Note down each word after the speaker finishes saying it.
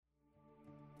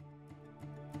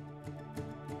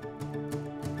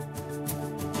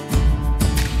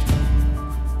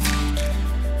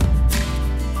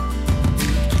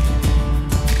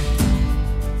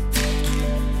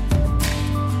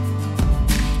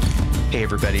Hey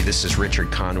everybody, this is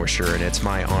Richard Conwisher, and it's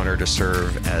my honor to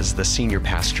serve as the senior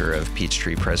pastor of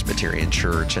Peachtree Presbyterian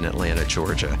Church in Atlanta,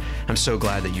 Georgia. I'm so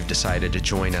glad that you've decided to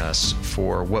join us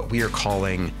for what we are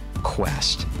calling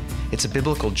Quest. It's a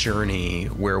biblical journey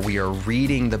where we are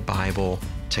reading the Bible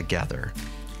together.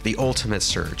 The ultimate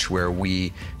search where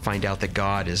we find out that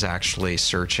God is actually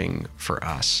searching for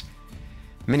us.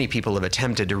 Many people have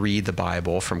attempted to read the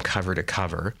Bible from cover to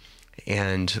cover,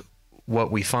 and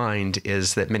what we find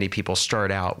is that many people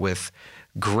start out with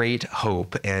great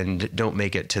hope and don't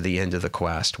make it to the end of the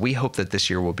quest. We hope that this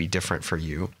year will be different for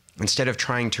you. Instead of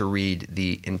trying to read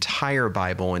the entire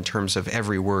Bible in terms of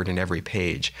every word and every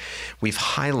page, we've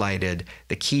highlighted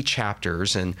the key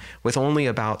chapters, and with only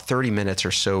about 30 minutes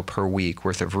or so per week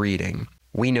worth of reading,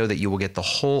 we know that you will get the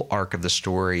whole arc of the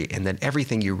story, and that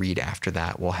everything you read after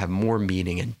that will have more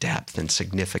meaning and depth and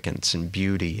significance and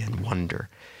beauty and wonder.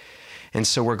 And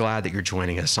so we're glad that you're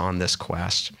joining us on this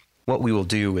quest. What we will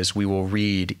do is we will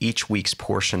read each week's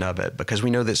portion of it, because we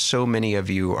know that so many of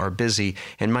you are busy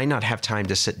and might not have time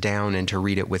to sit down and to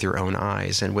read it with your own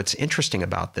eyes. And what's interesting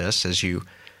about this, as you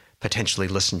potentially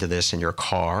listen to this in your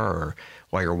car, or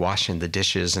while you're washing the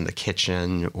dishes in the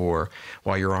kitchen, or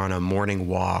while you're on a morning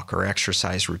walk or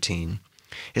exercise routine,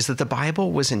 is that the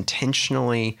Bible was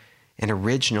intentionally and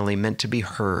originally meant to be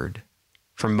heard.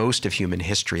 For most of human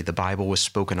history, the Bible was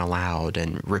spoken aloud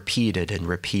and repeated and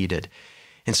repeated.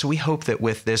 And so we hope that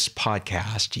with this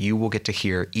podcast, you will get to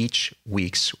hear each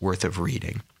week's worth of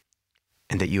reading,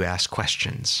 and that you ask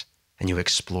questions and you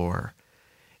explore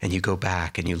and you go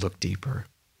back and you look deeper.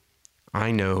 I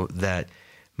know that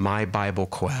my Bible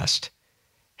quest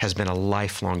has been a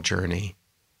lifelong journey,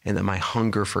 and that my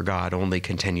hunger for God only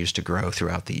continues to grow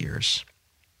throughout the years.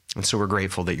 And so we're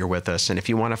grateful that you're with us. And if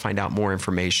you want to find out more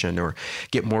information or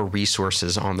get more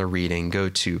resources on the reading, go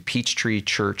to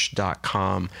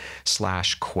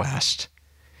peachtreechurch.com/quest.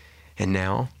 And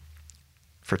now,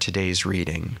 for today's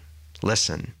reading,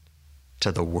 listen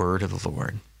to the word of the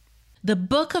Lord. The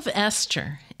book of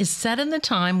Esther is set in the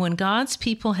time when God's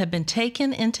people had been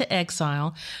taken into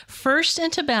exile, first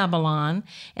into Babylon,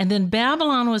 and then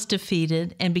Babylon was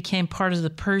defeated and became part of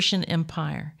the Persian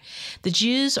Empire. The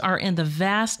Jews are in the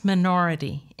vast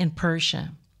minority in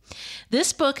Persia.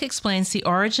 This book explains the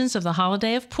origins of the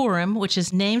holiday of Purim, which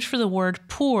is named for the word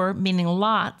pur, meaning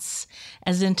lots,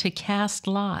 as in to cast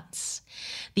lots.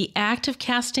 The act of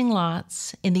casting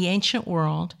lots in the ancient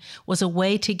world was a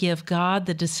way to give God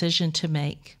the decision to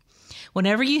make.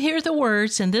 Whenever you hear the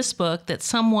words in this book that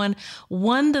someone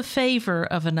won the favor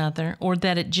of another, or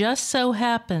that it just so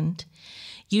happened,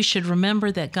 you should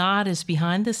remember that God is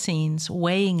behind the scenes,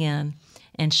 weighing in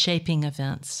and shaping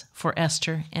events for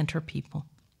Esther and her people.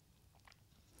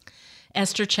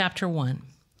 Esther chapter 1.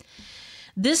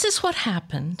 This is what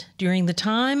happened during the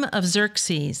time of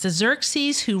Xerxes, the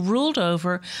Xerxes who ruled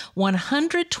over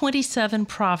 127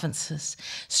 provinces,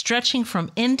 stretching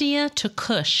from India to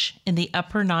Kush in the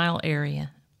Upper Nile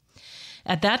area.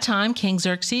 At that time, King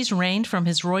Xerxes reigned from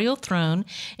his royal throne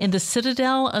in the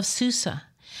citadel of Susa.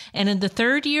 And in the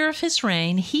 3rd year of his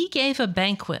reign, he gave a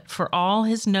banquet for all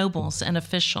his nobles and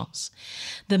officials.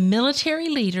 The military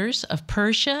leaders of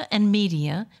Persia and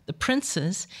Media, the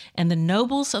princes, and the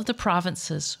nobles of the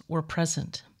provinces were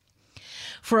present.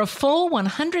 For a full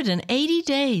 180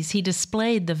 days, he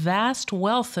displayed the vast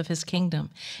wealth of his kingdom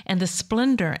and the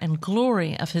splendor and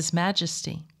glory of his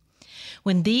majesty.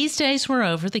 When these days were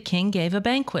over, the king gave a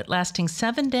banquet lasting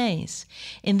 7 days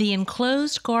in the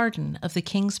enclosed garden of the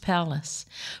king's palace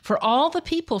for all the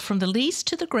people from the least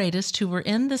to the greatest who were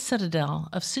in the citadel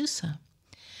of Susa.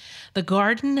 The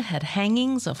garden had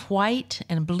hangings of white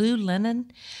and blue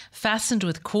linen, fastened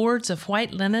with cords of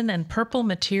white linen and purple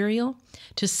material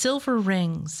to silver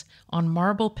rings on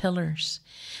marble pillars.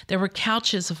 There were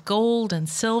couches of gold and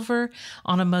silver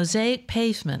on a mosaic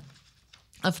pavement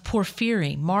of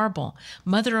porphyry, marble,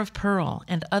 mother of pearl,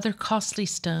 and other costly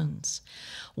stones.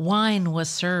 Wine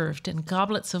was served in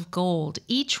goblets of gold,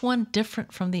 each one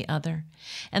different from the other,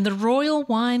 and the royal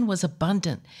wine was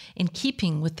abundant, in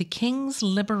keeping with the king's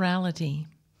liberality.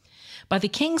 By the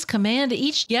king's command,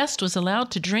 each guest was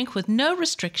allowed to drink with no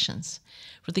restrictions,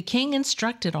 for the king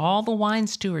instructed all the wine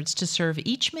stewards to serve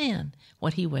each man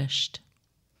what he wished.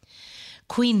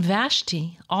 Queen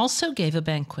Vashti also gave a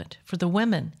banquet for the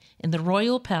women in the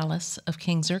royal palace of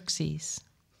King Xerxes.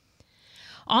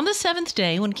 On the 7th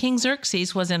day, when King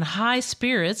Xerxes was in high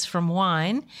spirits from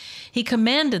wine, he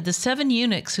commanded the 7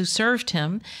 eunuchs who served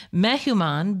him,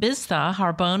 Mehuman, Biztha,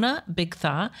 Harbona,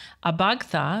 Bigtha,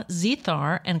 Abagtha,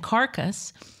 Zethar, and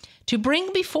Carcas, to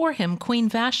bring before him Queen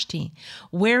Vashti,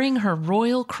 wearing her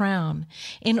royal crown,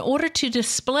 in order to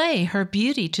display her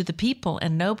beauty to the people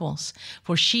and nobles,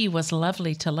 for she was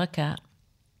lovely to look at.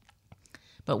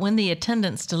 But when the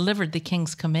attendants delivered the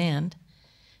king's command,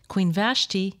 Queen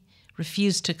Vashti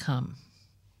refused to come.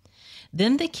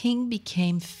 Then the king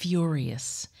became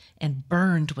furious and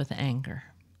burned with anger.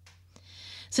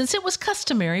 Since it was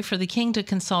customary for the king to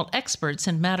consult experts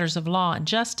in matters of law and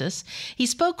justice, he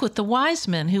spoke with the wise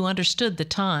men who understood the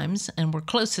times and were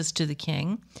closest to the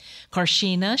king: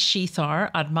 Karshena,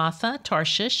 Shethar, Admatha,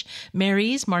 Tarshish,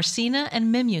 Meres, Marsena, and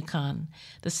Memucan,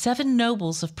 the 7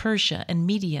 nobles of Persia and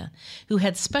Media, who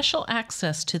had special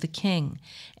access to the king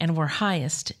and were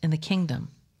highest in the kingdom.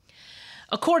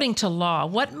 "According to law,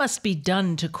 what must be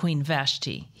done to Queen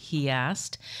Vashti?" he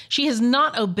asked. "She has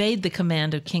not obeyed the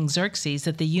command of King Xerxes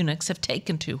that the eunuchs have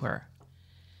taken to her."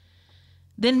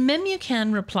 Then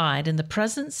Memucan replied in the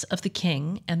presence of the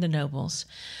king and the nobles,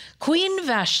 "Queen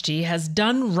Vashti has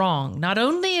done wrong, not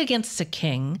only against the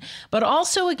king, but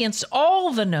also against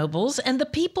all the nobles and the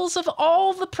peoples of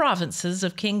all the provinces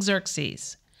of King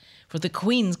Xerxes. For the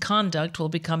queen's conduct will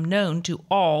become known to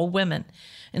all women,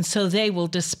 and so they will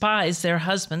despise their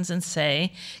husbands and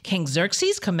say, 'King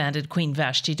Xerxes commanded Queen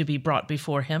Vashti to be brought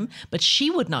before him, but she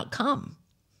would not come.'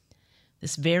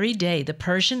 This very day, the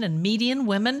Persian and Median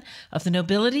women of the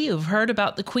nobility who have heard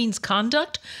about the queen's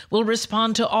conduct will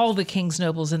respond to all the king's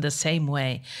nobles in the same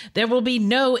way. There will be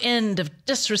no end of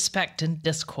disrespect and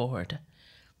discord.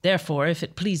 Therefore, if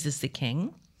it pleases the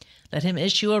king, let him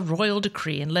issue a royal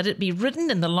decree, and let it be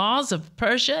written in the laws of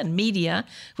Persia and Media,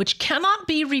 which cannot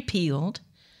be repealed,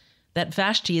 that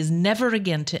Vashti is never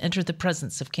again to enter the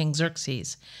presence of King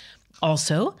Xerxes.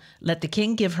 Also, let the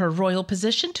king give her royal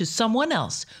position to someone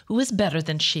else who is better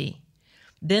than she.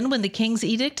 Then, when the king's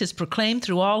edict is proclaimed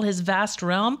through all his vast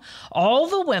realm, all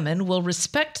the women will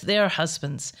respect their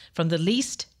husbands, from the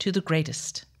least to the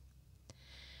greatest."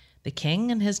 The king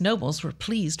and his nobles were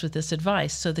pleased with this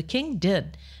advice, so the king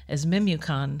did as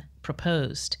Memucan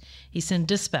proposed. He sent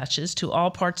dispatches to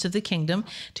all parts of the kingdom,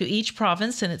 to each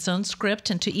province in its own script,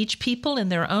 and to each people in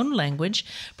their own language,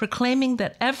 proclaiming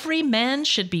that every man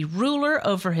should be ruler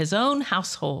over his own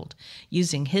household,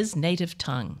 using his native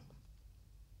tongue.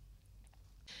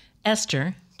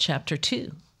 Esther, chapter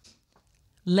 2.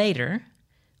 Later,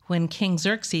 when King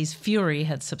Xerxes' fury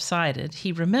had subsided,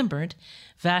 he remembered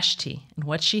Vashti and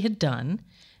what she had done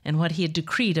and what he had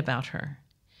decreed about her.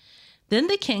 Then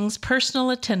the king's personal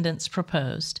attendants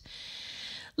proposed,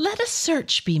 "Let a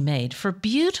search be made for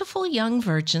beautiful young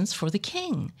virgins for the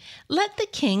king. Let the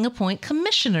king appoint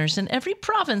commissioners in every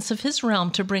province of his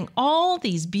realm to bring all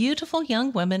these beautiful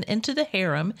young women into the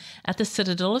harem at the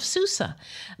citadel of Susa.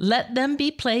 Let them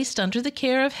be placed under the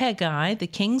care of Hegai, the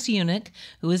king's eunuch,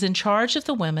 who is in charge of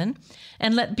the women,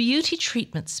 and let beauty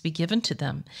treatments be given to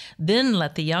them. Then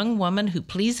let the young woman who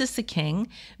pleases the king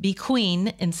be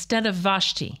queen instead of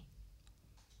Vashti."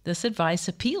 This advice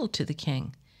appealed to the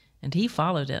king, and he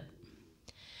followed it.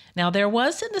 Now there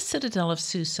was in the citadel of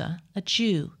Susa a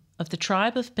Jew of the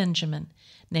tribe of Benjamin,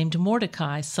 named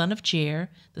Mordecai, son of Jair,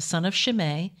 the son of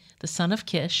Shimei, the son of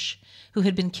Kish, who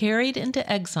had been carried into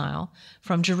exile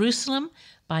from Jerusalem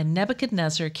by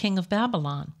Nebuchadnezzar, king of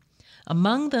Babylon,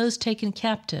 among those taken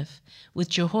captive with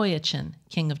Jehoiachin,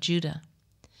 king of Judah.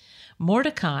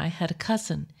 Mordecai had a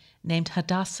cousin named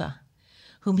Hadassah,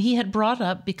 whom he had brought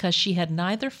up because she had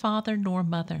neither father nor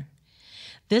mother.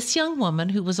 This young woman,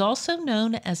 who was also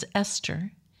known as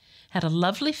Esther, had a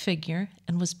lovely figure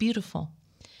and was beautiful.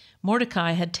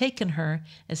 Mordecai had taken her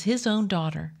as his own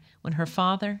daughter when her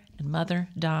father and mother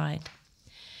died.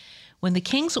 When the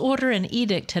king's order and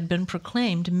edict had been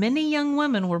proclaimed, many young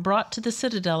women were brought to the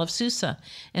citadel of Susa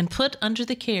and put under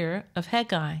the care of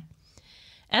Hegai.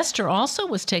 Esther also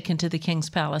was taken to the king's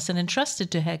palace and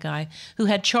entrusted to Hegai, who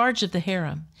had charge of the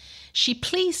harem. She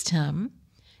pleased him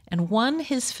and won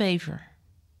his favor.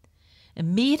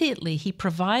 Immediately he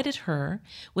provided her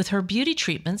with her beauty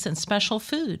treatments and special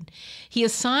food. He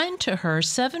assigned to her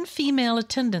 7 female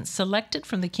attendants selected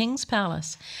from the king's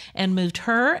palace and moved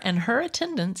her and her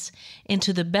attendants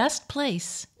into the best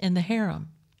place in the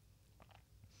harem.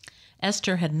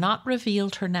 Esther had not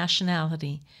revealed her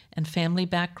nationality and family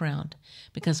background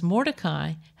because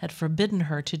Mordecai had forbidden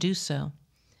her to do so.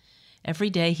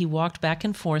 Every day he walked back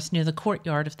and forth near the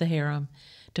courtyard of the harem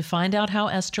to find out how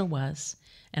Esther was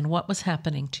and what was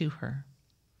happening to her.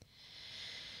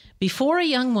 Before a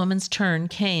young woman's turn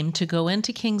came to go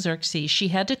into King Xerxes, she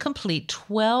had to complete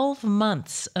 12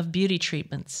 months of beauty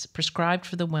treatments prescribed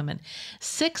for the women,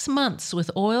 6 months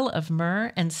with oil of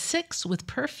myrrh, and 6 with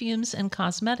perfumes and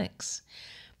cosmetics.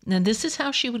 And this is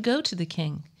how she would go to the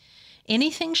king.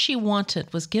 Anything she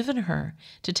wanted was given her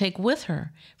to take with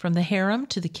her from the harem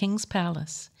to the king's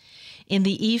palace. In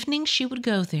the evening she would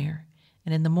go there,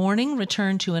 and in the morning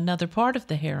return to another part of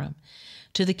the harem,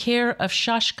 to the care of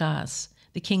Shashgaz,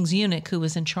 the king's eunuch who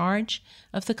was in charge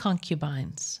of the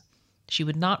concubines. She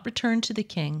would not return to the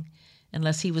king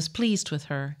unless he was pleased with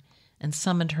her and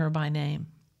summoned her by name.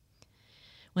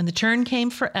 When the turn came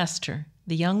for Esther,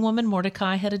 the young woman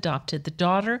Mordecai had adopted, the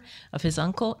daughter of his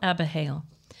uncle Abihail,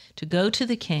 to go to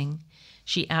the king,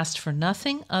 she asked for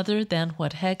nothing other than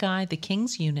what Hegai, the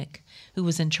king's eunuch, who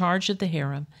was in charge of the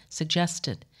harem,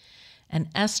 suggested. And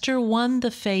Esther won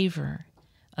the favor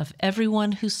of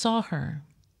everyone who saw her.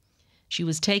 She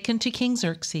was taken to King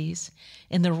Xerxes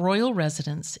in the royal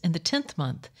residence in the 10th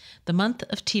month, the month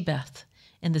of Tebeth,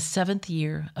 in the 7th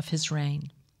year of his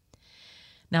reign.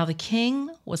 Now the king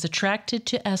was attracted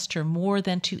to Esther more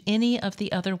than to any of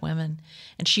the other women,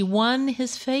 and she won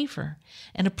his favor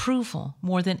and approval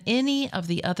more than any of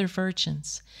the other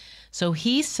virgins. So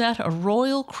he set a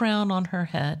royal crown on her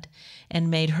head and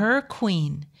made her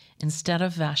queen instead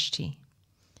of Vashti.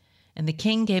 And the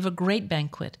king gave a great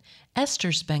banquet,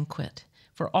 Esther's banquet,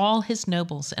 for all his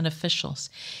nobles and officials.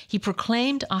 He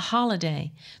proclaimed a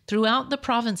holiday throughout the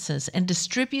provinces and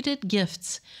distributed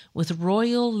gifts with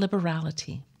royal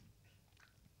liberality.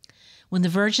 When the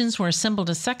virgins were assembled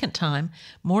a second time,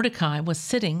 Mordecai was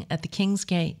sitting at the king's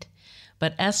gate.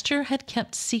 But Esther had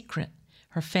kept secret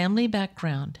her family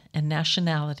background and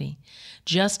nationality,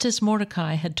 just as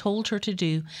Mordecai had told her to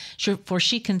do, for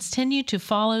she continued to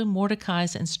follow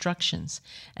Mordecai's instructions,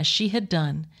 as she had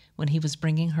done when he was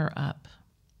bringing her up.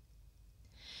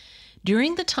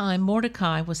 During the time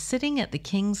Mordecai was sitting at the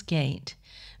king's gate,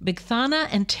 Bigthana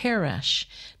and Teresh,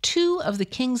 two of the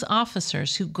king's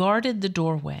officers who guarded the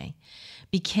doorway,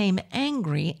 became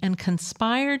angry and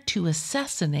conspired to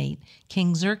assassinate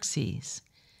King Xerxes.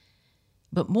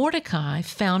 But Mordecai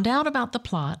found out about the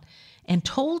plot and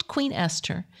told Queen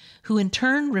Esther, who in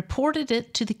turn reported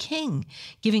it to the king,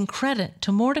 giving credit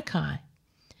to Mordecai.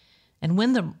 And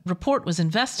when the report was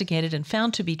investigated and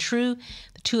found to be true,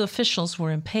 the two officials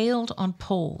were impaled on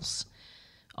poles.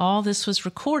 All this was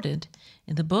recorded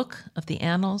in the book of the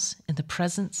Annals in the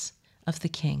presence of the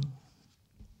king.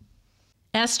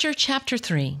 Esther chapter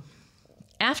 3.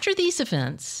 After these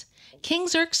events, King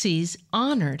Xerxes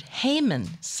honored Haman,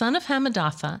 son of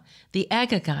Hammedatha, the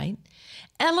Agagite,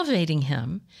 elevating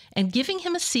him and giving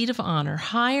him a seat of honor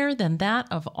higher than that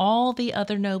of all the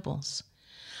other nobles.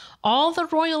 All the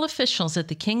royal officials at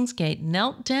the king's gate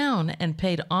knelt down and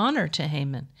paid honor to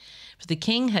Haman, for the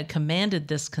king had commanded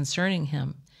this concerning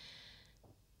him.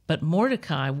 But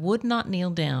Mordecai would not kneel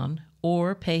down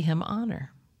or pay him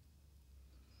honor.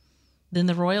 Then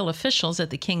the royal officials at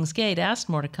the king's gate asked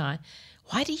Mordecai,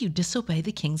 "Why do you disobey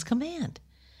the king's command?"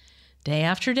 Day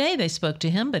after day they spoke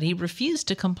to him, but he refused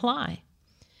to comply.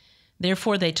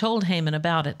 Therefore they told Haman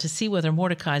about it to see whether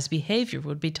Mordecai's behavior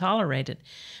would be tolerated,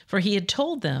 for he had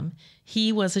told them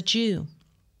he was a Jew.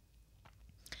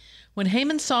 When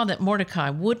Haman saw that Mordecai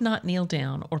would not kneel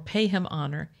down or pay him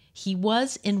honor, he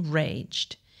was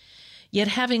enraged. Yet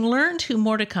having learned who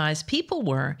Mordecai's people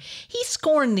were, he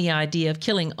scorned the idea of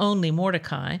killing only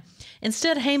Mordecai.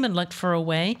 Instead, Haman looked for a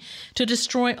way to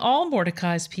destroy all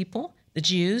Mordecai's people, the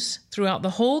Jews, throughout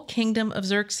the whole kingdom of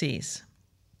Xerxes.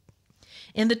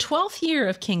 In the 12th year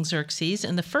of King Xerxes,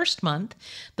 in the first month,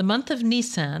 the month of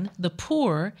Nisan, the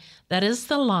pur, that is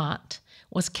the lot,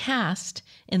 was cast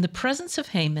in the presence of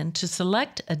Haman to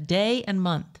select a day and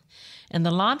month, and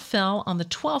the lot fell on the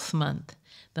 12th month,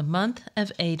 the month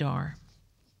of Adar.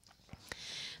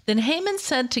 Then Haman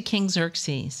said to King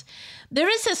Xerxes, "There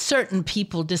is a certain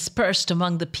people dispersed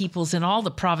among the peoples in all the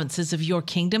provinces of your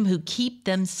kingdom who keep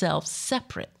themselves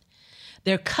separate.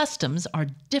 Their customs are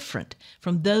different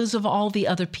from those of all the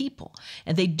other people,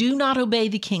 and they do not obey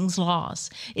the king's laws.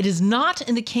 It is not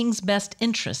in the king's best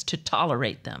interest to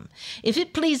tolerate them. If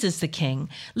it pleases the king,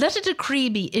 let a decree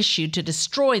be issued to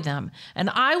destroy them, and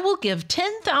I will give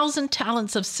 10,000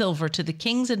 talents of silver to the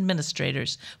king's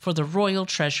administrators for the royal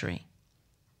treasury."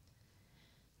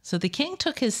 So the king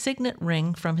took his signet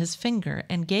ring from his finger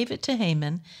and gave it to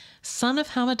Haman, son of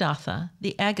Hammedatha,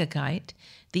 the Agagite,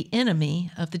 the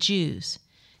enemy of the Jews.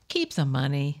 "Keep the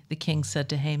money," the king said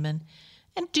to Haman,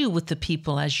 "and do with the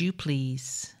people as you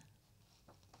please."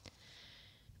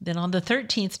 Then on the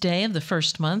 13th day of the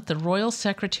first month, the royal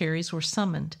secretaries were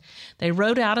summoned. They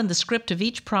wrote out in the script of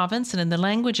each province and in the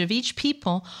language of each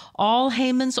people all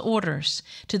Haman's orders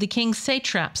to the king's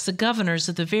satraps, the governors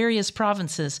of the various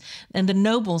provinces, and the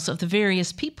nobles of the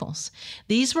various peoples.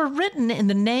 These were written in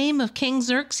the name of King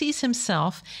Xerxes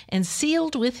himself and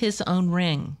sealed with his own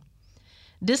ring.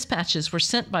 Dispatches were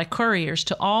sent by couriers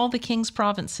to all the king's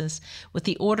provinces with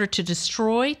the order to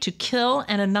destroy, to kill,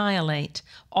 and annihilate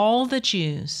all the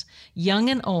Jews, young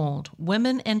and old,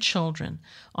 women and children,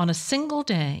 on a single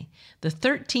day, the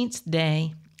 13th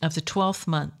day of the 12th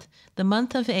month, the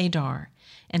month of Adar,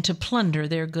 and to plunder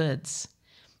their goods.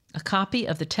 A copy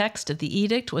of the text of the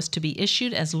edict was to be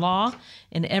issued as law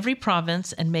in every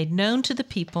province and made known to the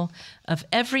people of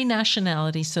every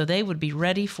nationality so they would be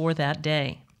ready for that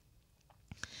day.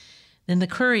 Then the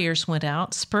couriers went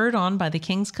out, spurred on by the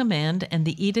king's command, and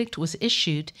the edict was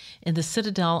issued in the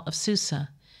citadel of Susa.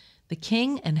 The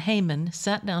king and Haman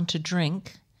sat down to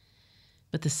drink,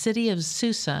 but the city of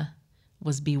Susa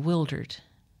was bewildered.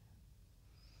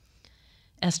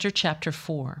 Esther chapter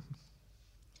 4.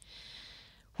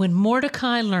 When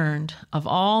Mordecai learned of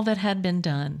all that had been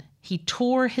done, he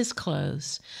tore his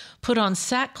clothes, put on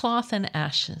sackcloth and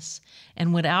ashes,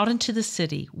 and went out into the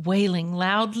city, wailing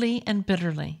loudly and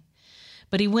bitterly.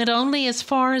 But he went only as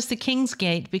far as the king's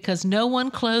gate, because no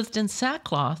one clothed in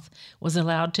sackcloth was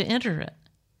allowed to enter it.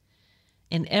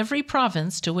 In every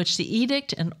province to which the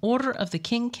edict and order of the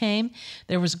king came,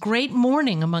 there was great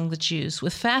mourning among the Jews,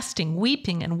 with fasting,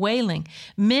 weeping, and wailing.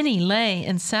 Many lay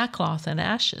in sackcloth and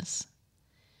ashes.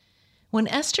 When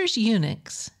Esther's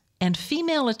eunuchs and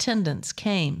female attendants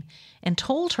came and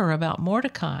told her about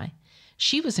Mordecai,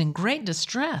 she was in great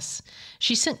distress.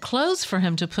 She sent clothes for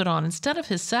him to put on instead of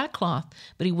his sackcloth,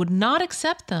 but he would not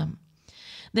accept them.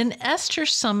 Then Esther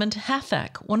summoned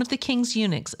Hathach, one of the king's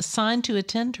eunuchs assigned to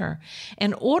attend her,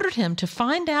 and ordered him to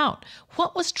find out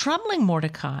what was troubling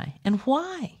Mordecai and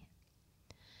why.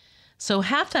 So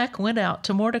Hathach went out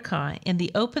to Mordecai in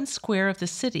the open square of the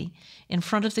city in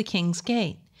front of the king's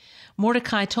gate.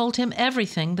 Mordecai told him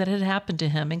everything that had happened to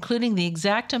him, including the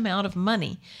exact amount of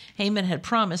money Haman had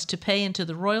promised to pay into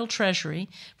the royal treasury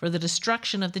for the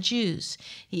destruction of the Jews.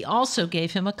 He also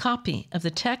gave him a copy of the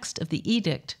text of the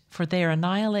edict for their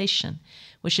annihilation,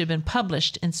 which had been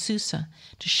published in Susa,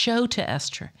 to show to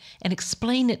Esther and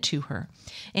explain it to her.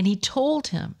 And he told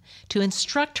him to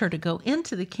instruct her to go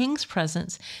into the king's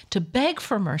presence to beg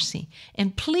for mercy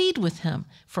and plead with him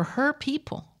for her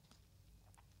people.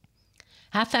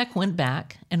 Hathach went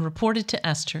back and reported to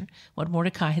Esther what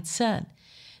Mordecai had said.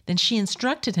 Then she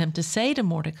instructed him to say to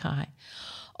Mordecai,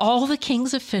 "All the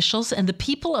king's officials and the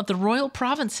people of the royal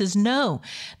provinces know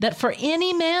that for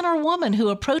any man or woman who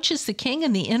approaches the king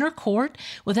in the inner court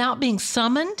without being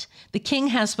summoned, the king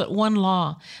has but one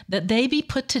law, that they be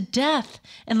put to death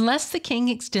unless the king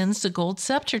extends the gold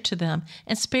scepter to them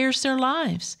and spares their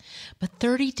lives. But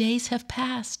 30 days have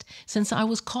passed since I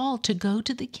was called to go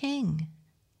to the king."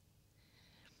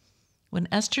 When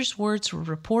Esther's words were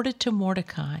reported to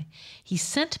Mordecai, he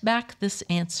sent back this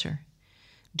answer: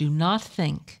 "Do not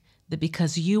think that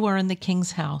because you are in the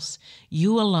king's house,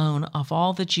 you alone of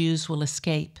all the Jews will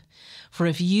escape. For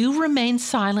if you remain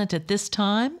silent at this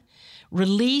time,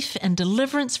 relief and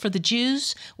deliverance for the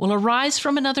Jews will arise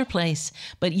from another place,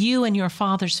 but you and your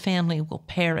father's family will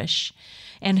perish.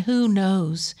 And who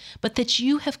knows but that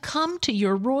you have come to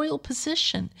your royal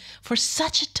position for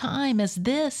such a time as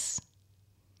this?"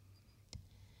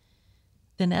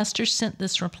 Then Esther sent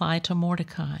this reply to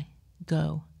Mordecai: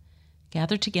 "Go,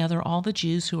 gather together all the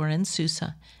Jews who are in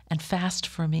Susa and fast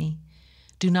for me.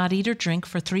 Do not eat or drink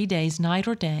for 3 days, night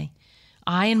or day.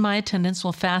 I and my attendants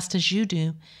will fast as you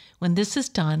do. When this is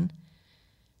done,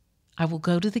 I will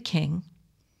go to the king,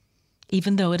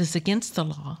 even though it is against the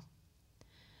law.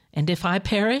 And if I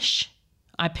perish,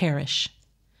 I perish."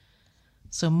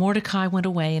 So Mordecai went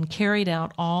away and carried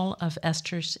out all of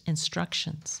Esther's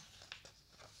instructions.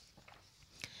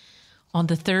 On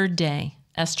the 3rd day,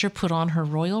 Esther put on her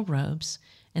royal robes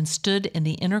and stood in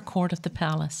the inner court of the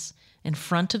palace, in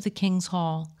front of the king's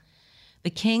hall. The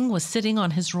king was sitting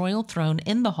on his royal throne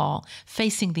in the hall,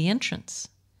 facing the entrance.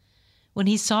 When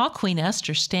he saw Queen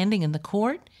Esther standing in the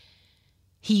court,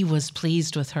 he was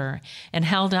pleased with her and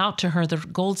held out to her the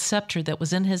gold scepter that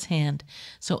was in his hand.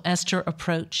 So Esther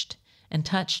approached and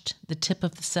touched the tip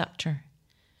of the scepter.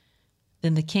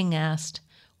 Then the king asked,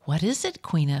 "What is it,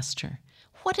 Queen Esther?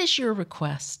 What is your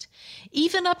request?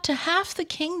 Even up to half the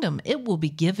kingdom it will be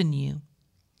given you."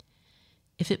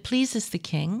 "If it pleases the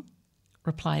king,"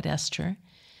 replied Esther,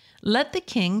 "let the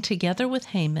king, together with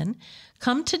Haman,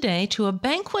 come today to a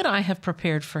banquet I have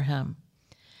prepared for him."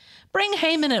 "Bring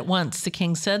Haman at once," the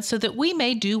king said, "so that we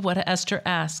may do what Esther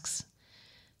asks."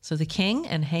 So the king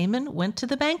and Haman went to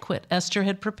the banquet Esther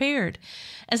had prepared.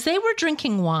 As they were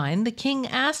drinking wine, the king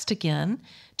asked again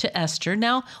to Esther,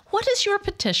 "Now, what is your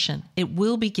petition? It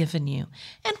will be given you.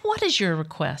 And what is your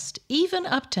request? Even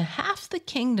up to half the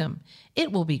kingdom,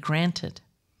 it will be granted."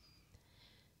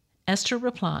 Esther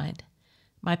replied,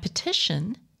 My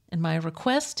petition and my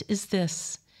request is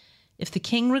this. If the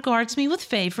king regards me with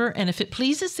favor, and if it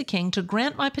pleases the king to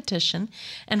grant my petition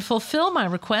and fulfill my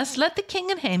request, let the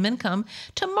king and Haman come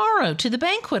tomorrow to the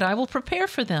banquet I will prepare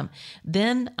for them.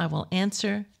 Then I will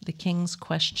answer the king's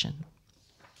question."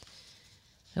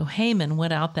 So Haman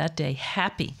went out that day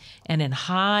happy and in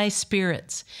high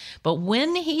spirits. But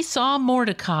when he saw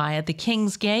Mordecai at the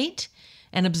king's gate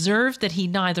and observed that he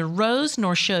neither rose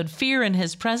nor showed fear in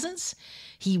his presence,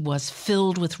 he was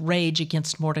filled with rage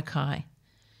against Mordecai.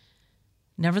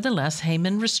 Nevertheless,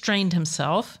 Haman restrained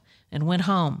himself and went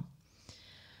home.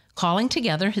 Calling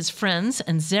together his friends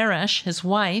and Zeresh, his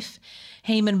wife,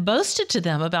 Haman boasted to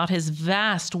them about his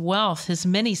vast wealth, his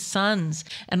many sons,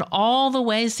 and all the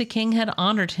ways the king had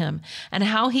honored him, and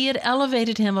how he had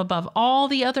elevated him above all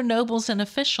the other nobles and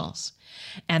officials.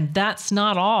 "And that's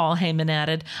not all," Haman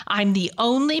added. "I'm the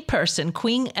only person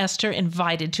Queen Esther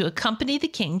invited to accompany the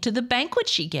king to the banquet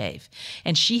she gave,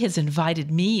 and she has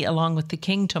invited me along with the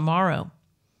king tomorrow.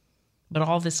 But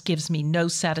all this gives me no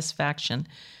satisfaction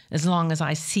as long as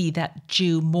I see that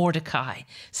Jew Mordecai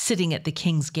sitting at the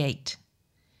king's gate."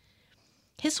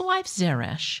 His wife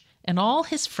Zeresh and all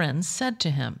his friends said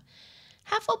to him,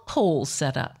 "Have a pole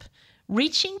set up,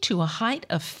 reaching to a height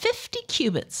of 50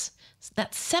 cubits,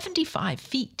 that's 75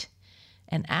 feet,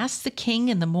 and ask the king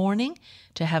in the morning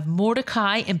to have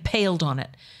Mordecai impaled on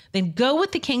it. Then go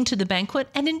with the king to the banquet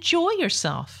and enjoy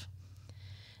yourself."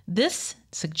 This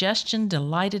suggestion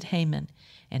delighted Haman,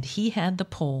 and he had the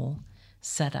pole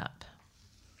set up.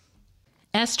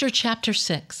 Esther chapter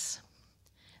 6.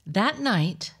 That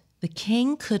night, the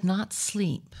king could not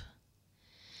sleep.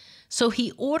 So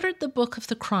he ordered the book of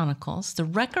the Chronicles, the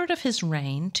record of his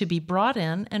reign, to be brought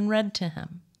in and read to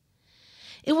him.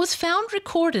 It was found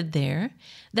recorded there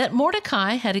that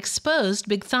Mordecai had exposed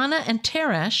Bigthana and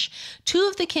Teresh, two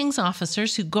of the king's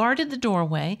officers who guarded the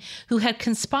doorway, who had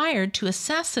conspired to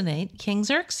assassinate King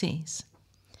Xerxes.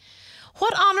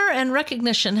 "What honor and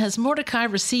recognition has Mordecai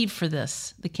received for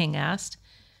this?" the king asked.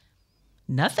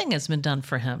 "Nothing has been done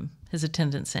for him," his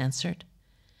attendants answered.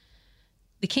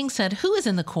 The king said, "Who is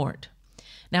in the court?"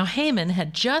 Now Haman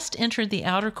had just entered the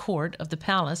outer court of the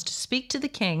palace to speak to the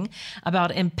king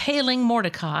about impaling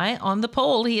Mordecai on the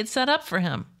pole he had set up for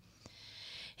him.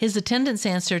 His attendants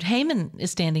answered, "Haman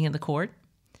is standing in the court."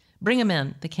 "Bring him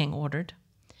in," the king ordered.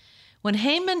 When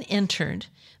Haman entered,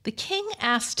 the king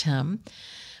asked him,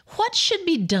 "What should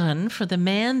be done for the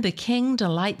man the king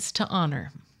delights to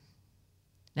honor?"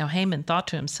 Now Haman thought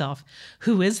to himself,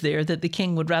 "Who is there that the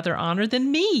king would rather honor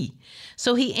than me?"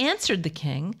 So he answered the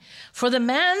king, "For the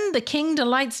man the king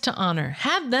delights to honor,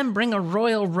 have them bring a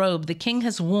royal robe the king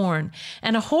has worn,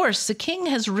 and a horse the king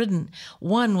has ridden,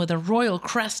 one with a royal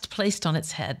crest placed on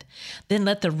its head. Then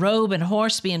let the robe and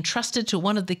horse be entrusted to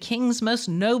one of the king's most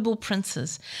noble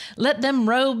princes. Let them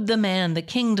robe the man the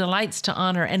king delights to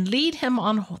honor, and lead him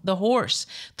on the horse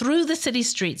through the city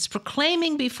streets,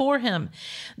 proclaiming before him,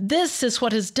 'This is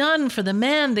what is done for the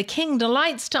man the king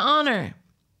delights to honor.'"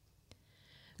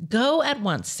 "Go at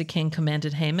once," the king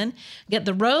commanded Haman. "Get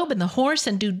the robe and the horse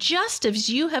and do just as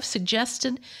you have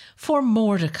suggested for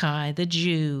Mordecai, the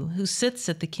Jew, who sits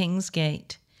at the king's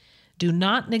gate. Do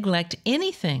not neglect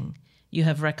anything you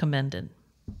have recommended."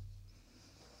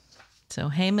 So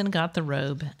Haman got the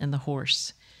robe and the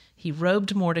horse. He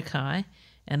robed Mordecai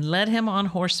and led him on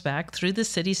horseback through the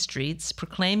city streets,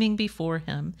 proclaiming before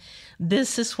him,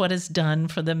 "This is what is done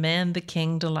for the man the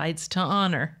king delights to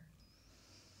honor."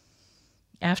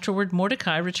 Afterward,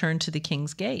 Mordecai returned to the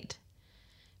king's gate.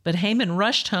 But Haman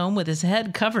rushed home with his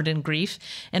head covered in grief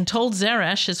and told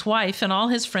Zeresh, his wife, and all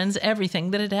his friends everything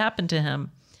that had happened to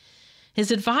him. His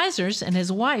advisors and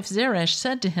his wife Zeresh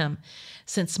said to him,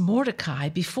 "Since Mordecai,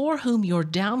 before whom your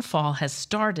downfall has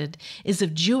started, is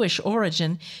of Jewish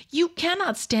origin, you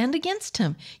cannot stand against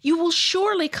him. You will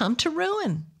surely come to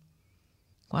ruin."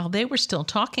 While they were still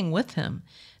talking with him,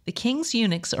 the king's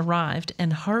eunuchs arrived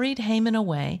and hurried Haman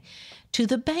away to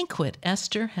the banquet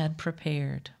Esther had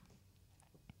prepared.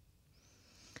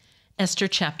 Esther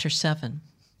chapter 7.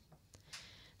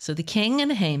 So the king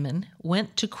and Haman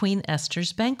went to Queen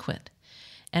Esther's banquet.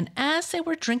 And as they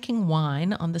were drinking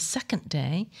wine on the second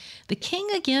day, the king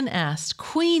again asked,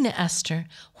 "Queen Esther,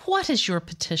 what is your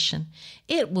petition?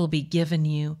 It will be given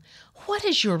you. What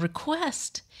is your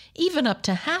request? Even up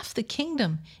to half the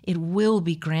kingdom, it will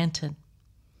be granted."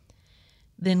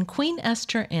 Then Queen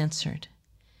Esther answered,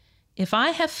 "If I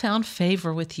have found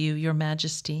favor with you, your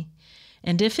majesty,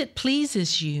 and if it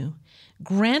pleases you,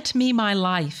 grant me my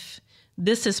life.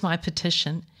 This is my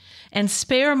petition. and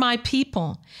spare my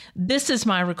people. This is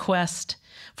my request.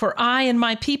 For I and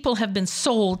my people have been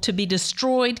sold to be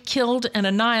destroyed, killed, and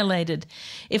annihilated.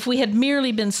 If we had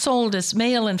merely been sold as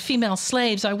male and female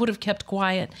slaves, I would have kept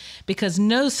quiet, because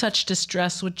no such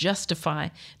distress would justify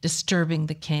disturbing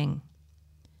the king."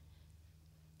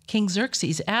 King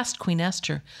Xerxes asked Queen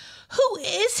Esther, "Who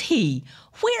is he?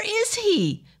 Where is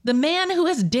he, the man who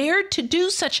has dared to do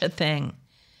such a thing?"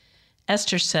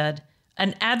 Esther said,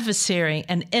 "An adversary,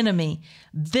 an enemy,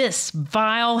 this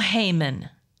vile Haman."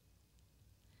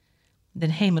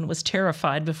 Then Haman was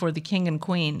terrified before the king and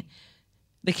queen.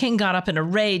 The king got up in a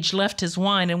rage, left his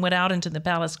wine, and went out into the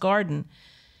palace garden.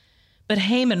 But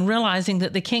Haman, realizing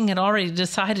that the king had already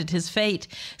decided his fate,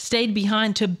 stayed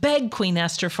behind to beg Queen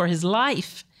Esther for his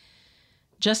life.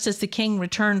 Just as the king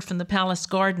returned from the palace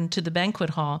garden to the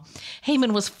banquet hall,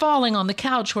 Haman was falling on the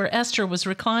couch where Esther was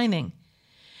reclining.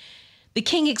 The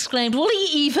king exclaimed, "Will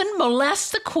he even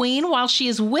molest the queen while she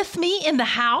is with me in the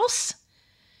house?"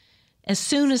 As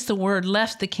soon as the word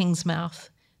left the king's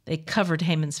mouth, they covered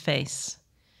Haman's face.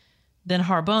 Then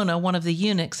Harbona, one of the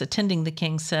eunuchs attending the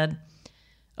king, said,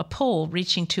 "A pole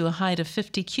reaching to a height of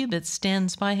 50 cubits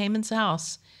stands by Haman's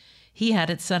house. He had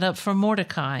it set up for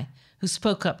Mordecai, who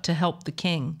spoke up to help the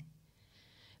king."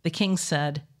 The king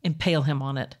said, "Impale him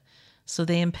on it." So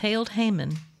they impaled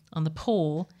Haman on the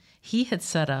pole he had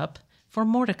set up for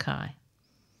Mordecai.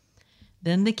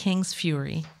 Then the king's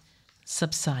fury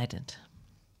subsided.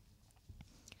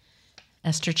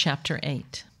 Esther chapter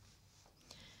 8.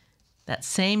 That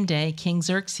same day, King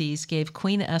Xerxes gave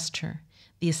Queen Esther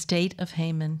the estate of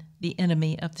Haman, the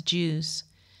enemy of the Jews.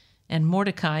 And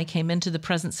Mordecai came into the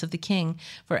presence of the king,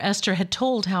 for Esther had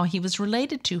told how he was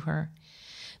related to her.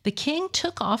 The king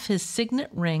took off his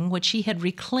signet ring, which he had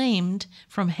reclaimed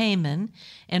from Haman,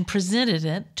 and presented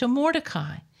it to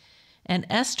Mordecai. And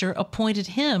Esther appointed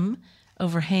him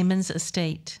over Haman's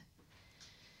estate.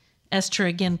 Esther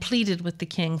again pleaded with the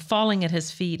king, falling at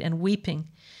his feet and weeping.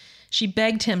 She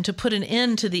begged him to put an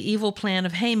end to the evil plan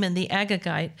of Haman the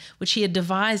Agagite, which he had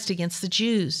devised against the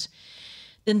Jews.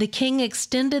 Then the king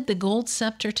extended the gold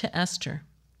scepter to Esther,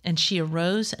 and she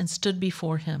arose and stood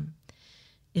before him.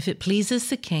 "If it pleases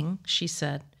the king," she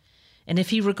said, "and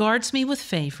if he regards me with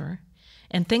favor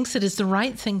and thinks it is the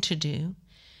right thing to do,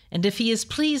 and if he is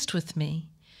pleased with me,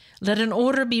 let an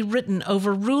order be written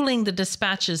overruling the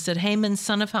dispatches that Haman,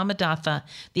 son of Hammedatha,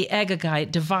 the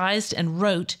Agagite, devised and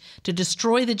wrote to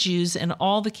destroy the Jews in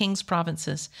all the king's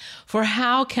provinces. For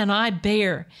how can I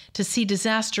bear to see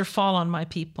disaster fall on my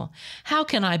people? How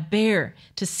can I bear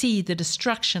to see the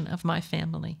destruction of my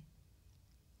family?"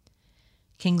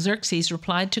 King Xerxes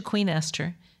replied to Queen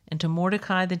Esther and to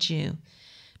Mordecai the Jew,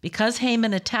 "Because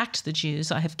Haman attacked the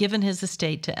Jews, I have given his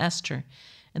estate to Esther,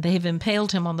 and they have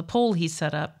impaled him on the pole he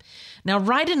set up. Now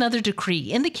write another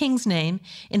decree in the king's name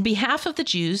in behalf of the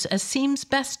Jews as seems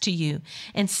best to you,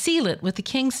 and seal it with the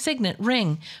king's signet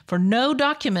ring, for no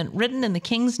document written in the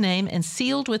king's name and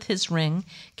sealed with his ring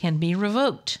can be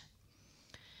revoked."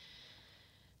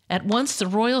 At once the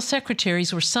royal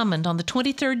secretaries were summoned on the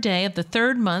 23rd day of the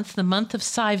 3rd month, the month of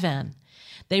Sivan.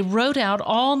 They wrote out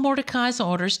all Mordecai's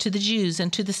orders to the Jews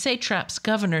and to the satraps,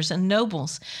 governors, and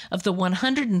nobles of the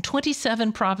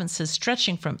 127 provinces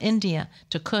stretching from India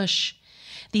to Cush.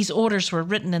 These orders were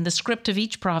written in the script of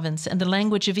each province and the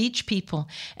language of each people,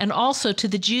 and also to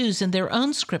the Jews in their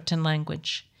own script and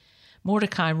language.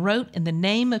 Mordecai wrote in the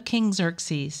name of King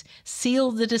Xerxes,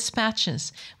 sealed the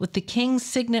dispatches with the king's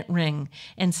signet ring,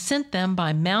 and sent them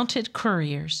by mounted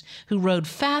couriers who rode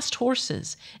fast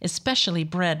horses, especially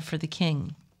bred for the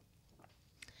king.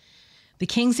 The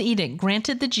king's edict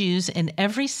granted the Jews in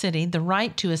every city the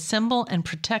right to assemble and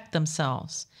protect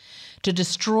themselves, to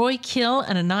destroy, kill,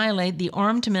 and annihilate the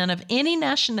armed men of any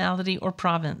nationality or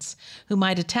province who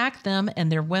might attack them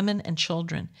and their women and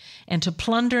children, and to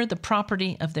plunder the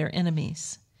property of their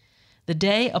enemies. The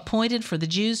day appointed for the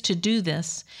Jews to do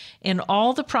this in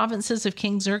all the provinces of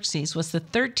King Xerxes was the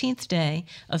 13th day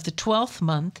of the 12th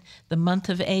month, the month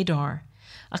of Adar.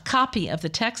 A copy of the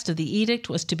text of the edict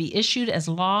was to be issued as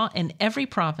law in every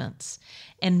province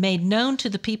and made known to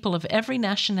the people of every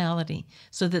nationality,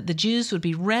 so that the Jews would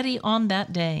be ready on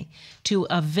that day to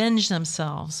avenge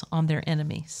themselves on their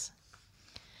enemies.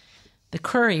 The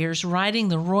couriers riding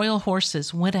the royal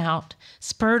horses went out,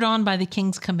 spurred on by the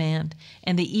king's command,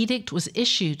 and the edict was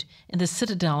issued in the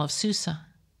citadel of Susa.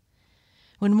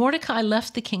 When Mordecai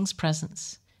left the king's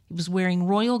presence, he was wearing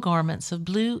royal garments of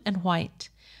blue and white,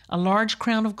 a large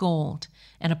crown of gold,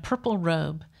 and a purple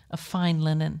robe of fine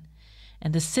linen.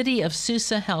 And the city of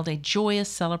Susa held a joyous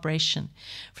celebration.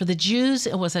 For the Jews,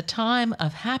 it was a time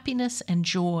of happiness and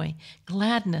joy,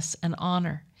 gladness and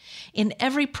honor. In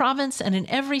every province and in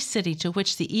every city to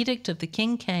which the edict of the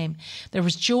king came, there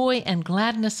was joy and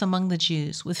gladness among the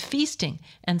Jews, with feasting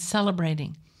and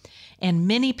celebrating. And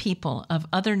many people of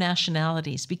other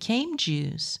nationalities became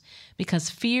Jews because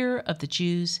fear of the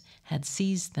Jews had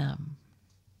seized them.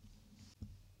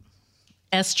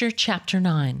 Esther chapter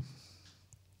 9.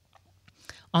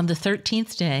 On the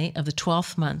 13th day of the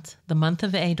 12th month, the month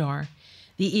of Adar,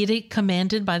 the edict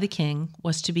commanded by the king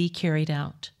was to be carried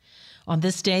out. On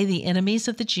this day, the enemies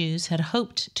of the Jews had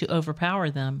hoped to overpower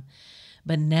them,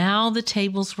 but now the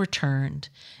tables were turned,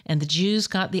 and the Jews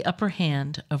got the upper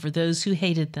hand over those who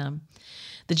hated them.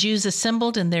 The Jews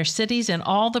assembled in their cities and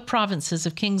all the provinces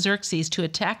of King Xerxes to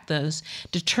attack those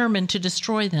determined to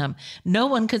destroy them. No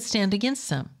one could stand against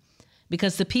them,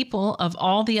 because the people of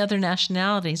all the other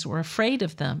nationalities were afraid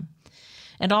of them.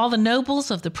 And all the nobles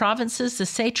of the provinces, the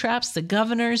satraps, the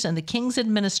governors, and the king's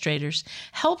administrators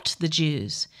helped the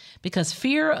Jews, because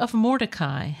fear of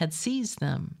Mordecai had seized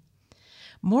them.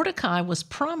 Mordecai was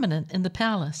prominent in the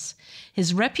palace.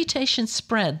 His reputation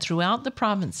spread throughout the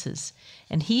provinces,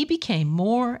 and he became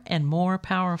more and more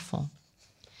powerful.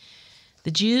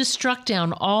 The Jews struck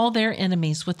down all their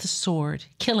enemies with the sword,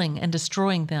 killing and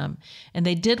destroying them, and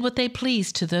they did what they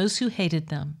pleased to those who hated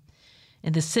them.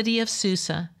 In the city of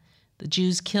Susa, the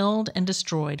Jews killed and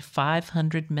destroyed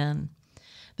 500 men.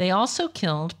 They also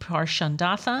killed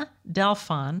Parshandatha,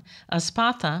 Delphon,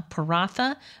 Aspatha,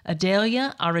 Paratha,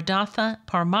 Adalia, Aridatha,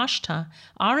 Parmashta,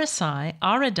 Arisai,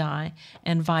 Aridai,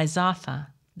 and Vaizatha,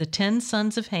 the 10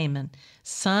 sons of Haman,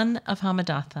 son of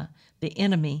Hammedatha, the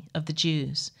enemy of the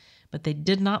Jews. But they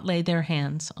did not lay their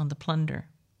hands on the plunder.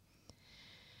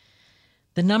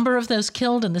 The number of those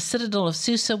killed in the citadel of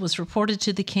Susa was reported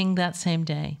to the king that same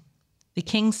day. The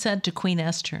king said to Queen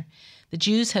Esther, "The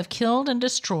Jews have killed and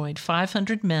destroyed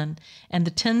 500 men and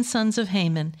the 10 sons of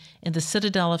Haman in the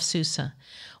citadel of Susa.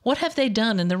 What have they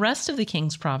done in the rest of the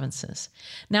king's provinces?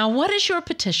 Now what is your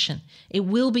petition? It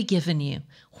will be given you.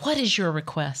 What is your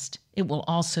request? It will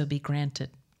also be granted."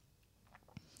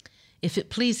 "If it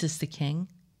pleases the king,"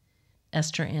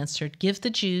 Esther answered, "give the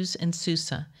Jews in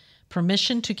Susa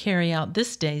permission to carry out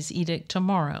this day's edict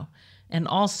tomorrow, and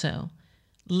also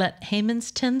let Haman's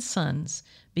 10 sons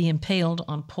be impaled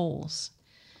on poles."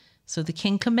 So the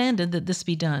king commanded that this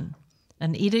be done.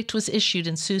 An edict was issued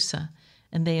in Susa,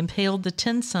 and they impaled the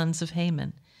 10 sons of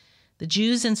Haman. The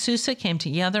Jews in Susa came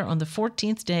together on the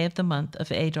 14th day of the month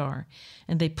of Adar,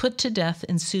 and they put to death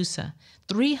in Susa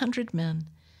 300 men,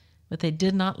 but they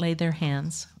did not lay their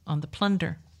hands on the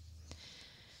plunder.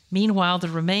 Meanwhile, the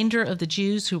remainder of the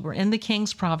Jews who were in the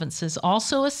king's provinces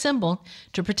also assembled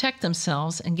to protect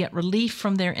themselves and get relief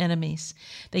from their enemies.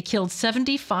 They killed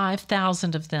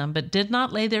 75,000 of them, but did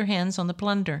not lay their hands on the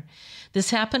plunder.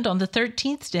 This happened on the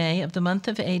 13th day of the month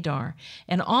of Adar,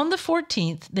 and on the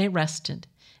 14th they rested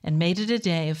and made it a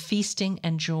day of feasting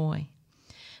and joy.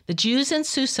 The Jews in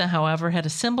Susa, however, had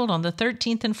assembled on the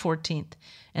 13th and 14th,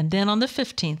 and then on the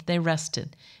 15th they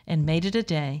rested and made it a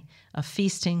day of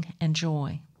feasting and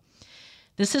joy.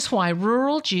 This is why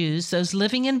rural Jews, those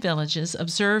living in villages,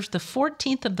 observed the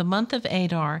 14th of the month of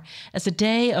Adar as a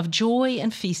day of joy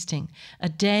and feasting, a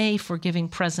day for giving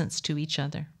presents to each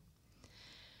other.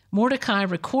 Mordecai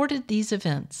recorded these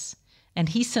events, and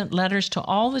he sent letters to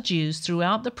all the Jews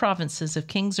throughout the provinces of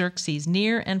King Xerxes,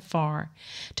 near and far,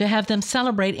 to have them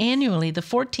celebrate annually the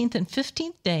 14th and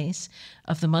 15th days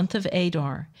of the month of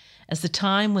Adar, as the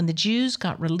time when the Jews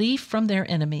got relief from their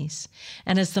enemies,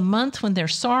 and as the month when their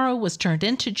sorrow was turned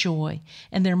into joy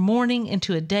and their mourning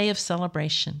into a day of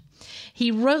celebration.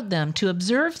 He wrote them to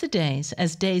observe the days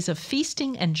as days of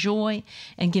feasting and joy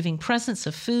and giving presents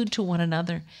of food to one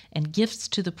another and gifts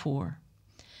to the poor.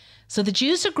 So the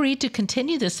Jews agreed to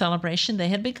continue the celebration they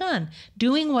had begun,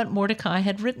 doing what Mordecai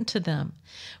had written to them.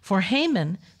 For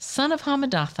Haman, son of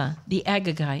Hammedatha, the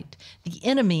Agagite, the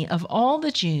enemy of all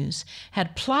the Jews,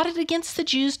 had plotted against the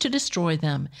Jews to destroy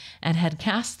them, and had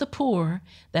cast the poor,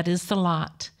 that is the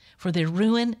lot, for their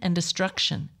ruin and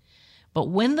destruction. But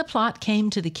when the plot came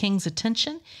to the king's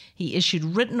attention, he issued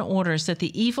written orders that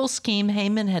the evil scheme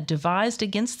Haman had devised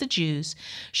against the Jews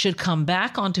should come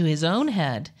back onto his own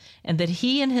head, and that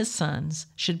he and his sons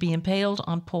should be impaled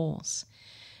on poles.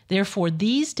 Therefore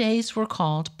these days were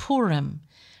called Purim,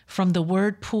 from the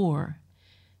word pur.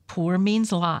 Pur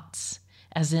means lots,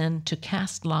 as in to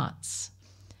cast lots.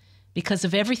 Because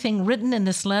of everything written in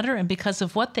this letter and because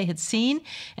of what they had seen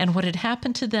and what had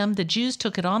happened to them, the Jews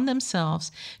took it on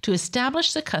themselves to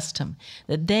establish the custom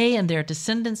that they and their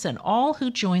descendants and all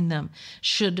who joined them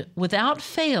should without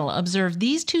fail observe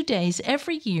these 2 days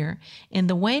every year in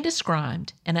the way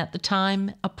described and at the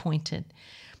time appointed.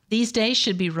 These days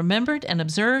should be remembered and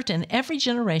observed in every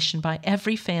generation by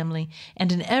every family and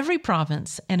in every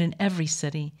province and in every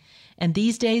city. And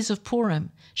these days of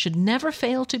Purim should never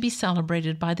fail to be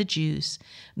celebrated by the Jews,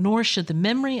 nor should the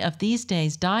memory of these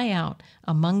days die out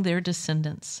among their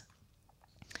descendants.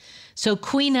 So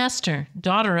Queen Esther,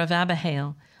 daughter of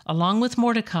Abihail, along with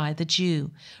Mordecai the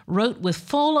Jew, wrote with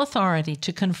full authority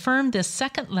to confirm this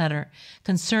second letter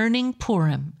concerning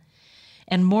Purim.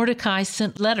 And Mordecai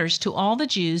sent letters to all the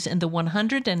Jews in the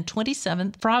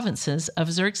 127 provinces of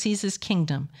Xerxes'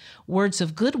 kingdom, words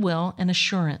of goodwill and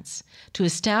assurance, to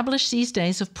establish these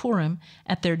days of Purim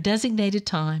at their designated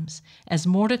times, as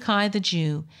Mordecai the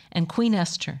Jew and Queen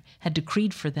Esther had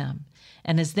decreed for them,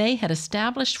 and as they had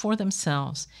established for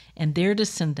themselves and their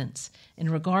descendants in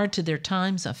regard to their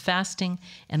times of fasting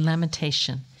and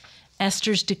lamentation.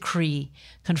 Esther's decree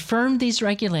confirmed these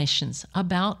regulations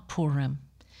about Purim,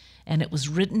 and it was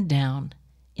written down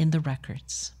in the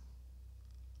records.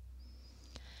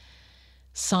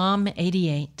 Psalm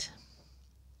 88.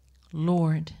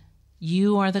 Lord,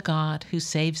 you are the God who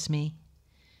saves me.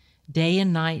 Day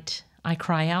and night I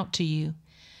cry out to you.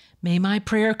 May my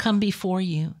prayer come before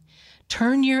you.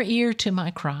 Turn your ear to my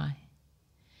cry.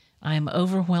 I am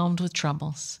overwhelmed with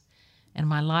troubles, and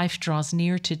my life draws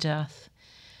near to death.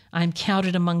 I am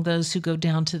counted among those who go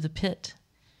down to the pit.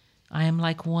 I am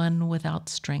like one without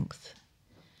strength.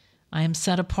 I am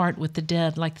set apart with the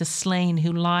dead, like the slain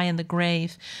who lie in the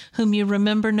grave, whom you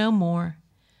remember no more,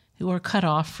 who are cut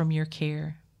off from your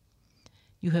care.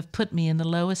 You have put me in the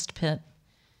lowest pit,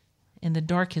 in the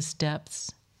darkest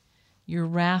depths. Your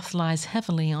wrath lies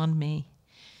heavily on me.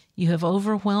 You have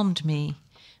overwhelmed me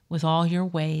with all your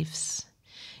waves.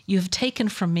 You have taken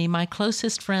from me my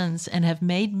closest friends and have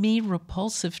made me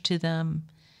repulsive to them.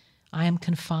 I am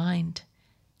confined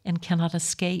and cannot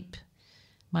escape.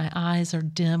 My eyes are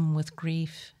dim with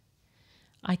grief.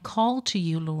 I call to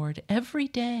you, Lord, every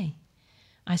day.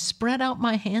 I spread out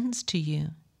my hands to you.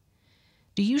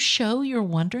 Do you show your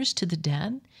wonders to the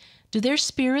dead? Do their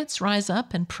spirits rise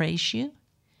up and praise you?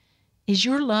 Is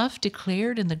your love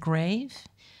declared in the grave,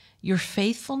 your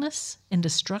faithfulness in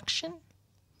destruction?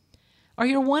 Are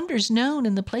your wonders known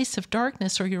in the place of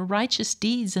darkness, or your righteous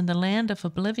deeds in the land of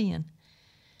oblivion?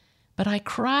 But I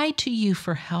cry to you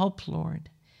for help, Lord.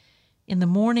 In the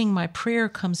morning my prayer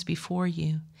comes before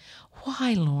you.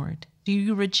 Why, Lord, do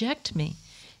you reject me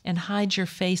and hide your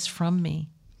face from me?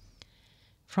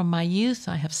 From my youth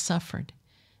I have suffered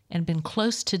and been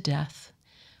close to death.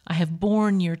 I have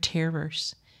borne your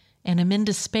terrors and am in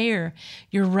despair.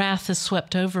 Your wrath has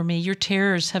swept over me. Your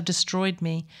terrors have destroyed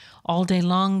me. All day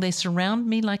long they surround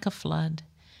me like a flood.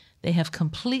 They have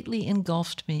completely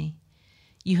engulfed me.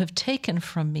 You have taken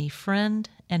from me friend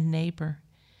and neighbor.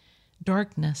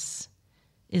 Darkness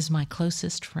is my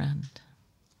closest friend.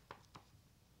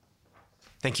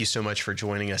 Thank you so much for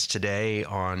joining us today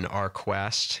on our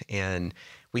quest, and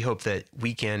we hope that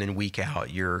week in and week out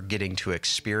you're getting to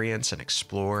experience and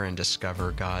explore and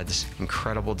discover God's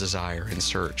incredible desire and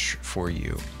search for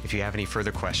you. If you have any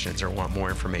further questions or want more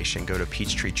information, go to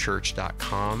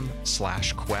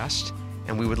peachtreechurch.com/quest,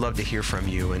 and we would love to hear from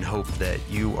you and hope that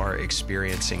you are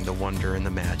experiencing the wonder and the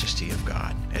majesty of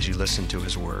God as you listen to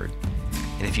His Word.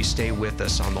 And if you stay with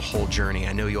us on the whole journey,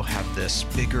 I know you'll have this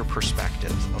bigger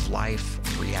perspective of life,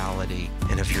 of reality,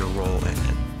 and of your role in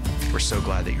it. We're so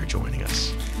glad that you're joining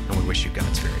us, and we wish you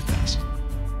God's very best.